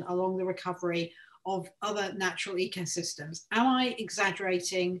reforestation along the recovery of other natural ecosystems. Am I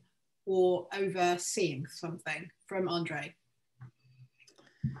exaggerating or overseeing something? From Andre.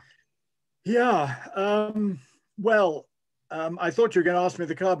 Yeah, well, I thought you were going to ask me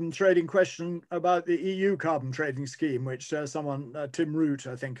the carbon trading question about the EU carbon trading scheme, which someone, Tim Root,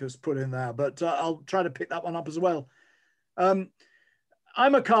 I think, has put in there, but I'll try to pick that one up as well. I'm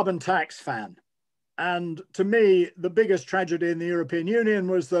a carbon tax fan. And to me, the biggest tragedy in the European Union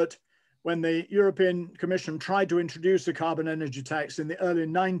was that when the European Commission tried to introduce a carbon energy tax in the early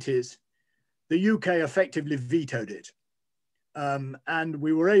 90s, the UK effectively vetoed it. And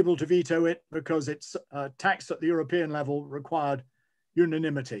we were able to veto it because its tax at the European level required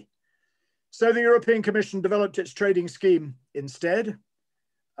unanimity. So the European Commission developed its trading scheme instead,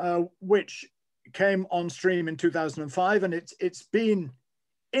 which came on stream in 2005, and it's been,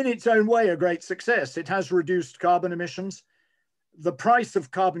 in its own way, a great success. It has reduced carbon emissions. The price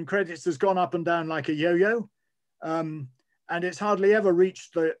of carbon credits has gone up and down like a yo-yo, and it's hardly ever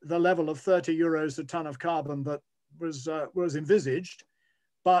reached the level of 30 euros a ton of carbon that was envisaged,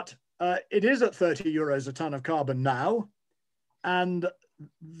 but it is at 30 euros a ton of carbon now, and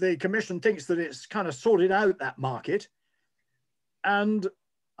the Commission thinks that it's kind of sorted out that market, and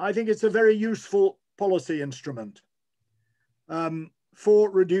I think it's a very useful policy instrument for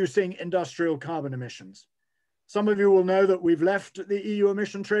reducing industrial carbon emissions. Some of you will know that we've left the EU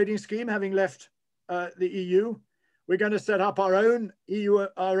emission trading scheme, having left the EU. We're going to set up our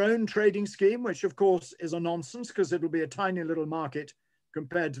own trading scheme, which of course is a nonsense because it'll be a tiny little market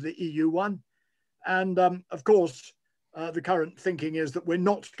compared to the EU one. And of course, the current thinking is that we're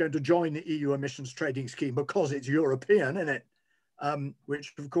not going to join the EU emissions trading scheme because it's European, isn't it?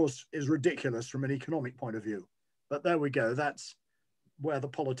 Which of course is ridiculous from an economic point of view. But there we go. That's where the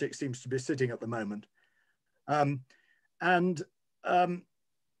politics seems to be sitting at the moment.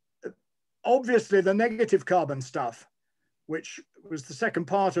 Obviously the negative carbon stuff, which was the second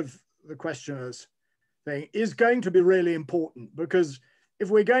part of the questioner's thing, is going to be really important, because if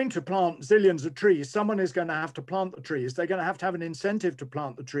we're going to plant zillions of trees, someone is going to have to plant the trees. They're going to have an incentive to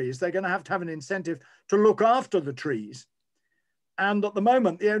plant the trees. They're going to have an incentive to look after the trees. And at the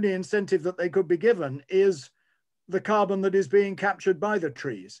moment, the only incentive that they could be given is the carbon that is being captured by the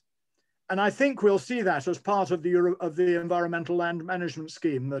trees. And I think we'll see that as part of the environmental land management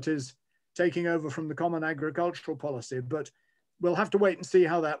scheme that is taking over from the Common Agricultural Policy, but we'll have to wait and see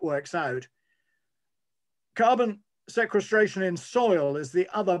how that works out. Carbon sequestration in soil is the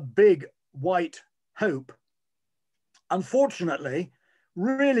other big white hope. Unfortunately,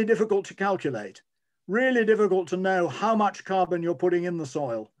 really difficult to calculate, really difficult to know how much carbon you're putting in the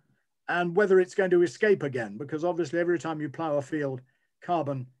soil and whether it's going to escape again, because obviously every time you plow a field,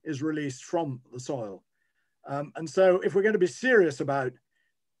 carbon is released from the soil. And so if we're going to be serious about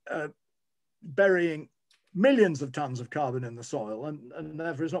burying millions of tons of carbon in the soil, and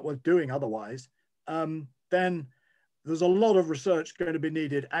therefore it's not worth doing otherwise, then there's a lot of research going to be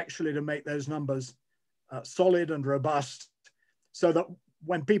needed actually to make those numbers solid and robust, so that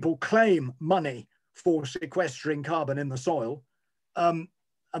when people claim money for sequestering carbon in the soil, and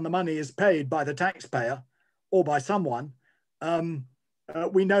the money is paid by the taxpayer or by someone,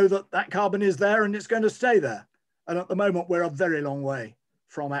 we know that that carbon is there and it's going to stay there. And at the moment, we're a very long way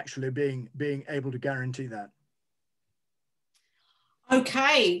from actually being able to guarantee that.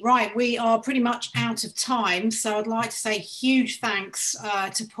 Okay, right, we are pretty much out of time. So I'd like to say huge thanks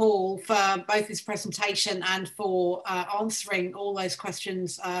to Paul for both his presentation and for answering all those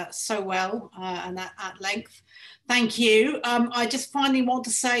questions so well and at length. Thank you. I just finally want to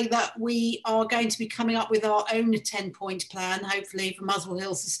say that we are going to be coming up with our own 10-point plan, hopefully for Muswell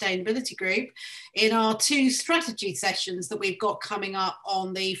Hill Sustainability Group, in our 2 strategy sessions that we've got coming up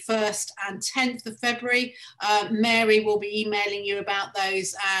on the 1st and 10th of February. Mary will be emailing you about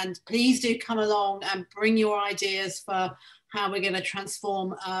those, and please do come along and bring your ideas for how we're going to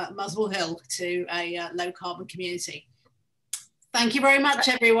transform Muswell Hill to a low carbon community. Thank you very much,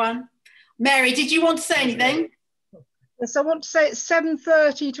 everyone. Mary, did you want to say anything? Yes, I want to say it's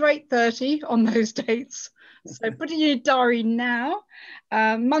 7:30 to 8:30 on those dates. So put it in your diary now.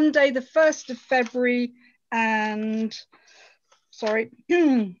 Monday, the 1st of February, and sorry,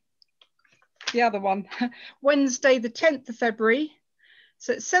 the other one, Wednesday, the 10th of February.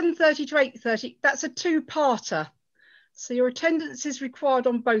 So it's 7:30 to 8:30. That's a two-parter. So your attendance is required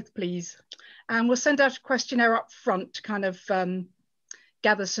on both, please. And we'll send out a questionnaire up front to kind of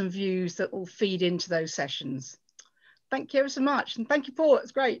gather some views that will feed into those sessions. Thank you ever so much. And thank you, Paul.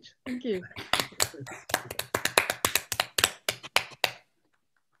 It's great. Thank you.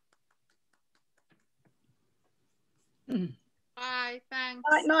 Bye, thanks.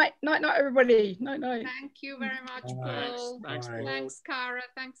 Night, everybody. Night. Thank you very much, Paul. Thanks, Paul. Thanks, Cara.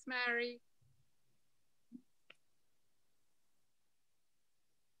 Thanks, Mary.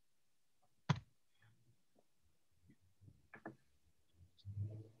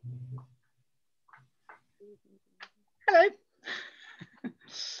 Hello.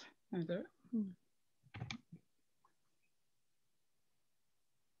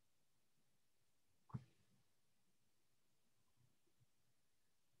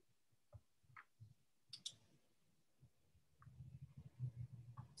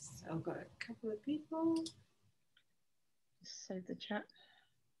 So I've got a couple of people. Save the chat.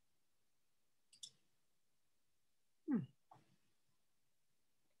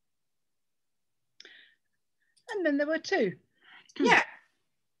 And then there were two. Yeah.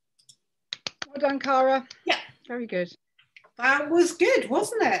 Well done, Cara. Yeah. Very good. That was good,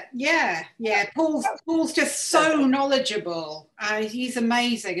 wasn't it? Yeah. Paul's just so knowledgeable. He's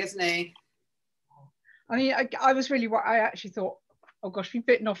amazing, isn't he? I mean, I was really, I actually thought, oh gosh, we've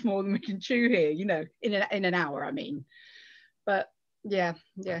bitten off more than we can chew here, you know, in an hour, I mean. But yeah,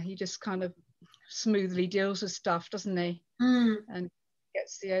 he just kind of smoothly deals with stuff, doesn't he? And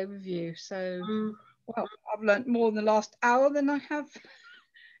gets the overview. So, well, I've learned more in the last hour than I have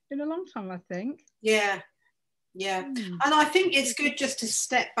in a long time, I think. Yeah. And I think it's good just to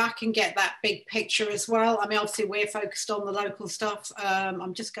step back and get that big picture as well. I mean, obviously we're focused on the local stuff.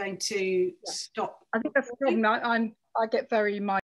 I'm just going to stop. I think that's the problem. I get very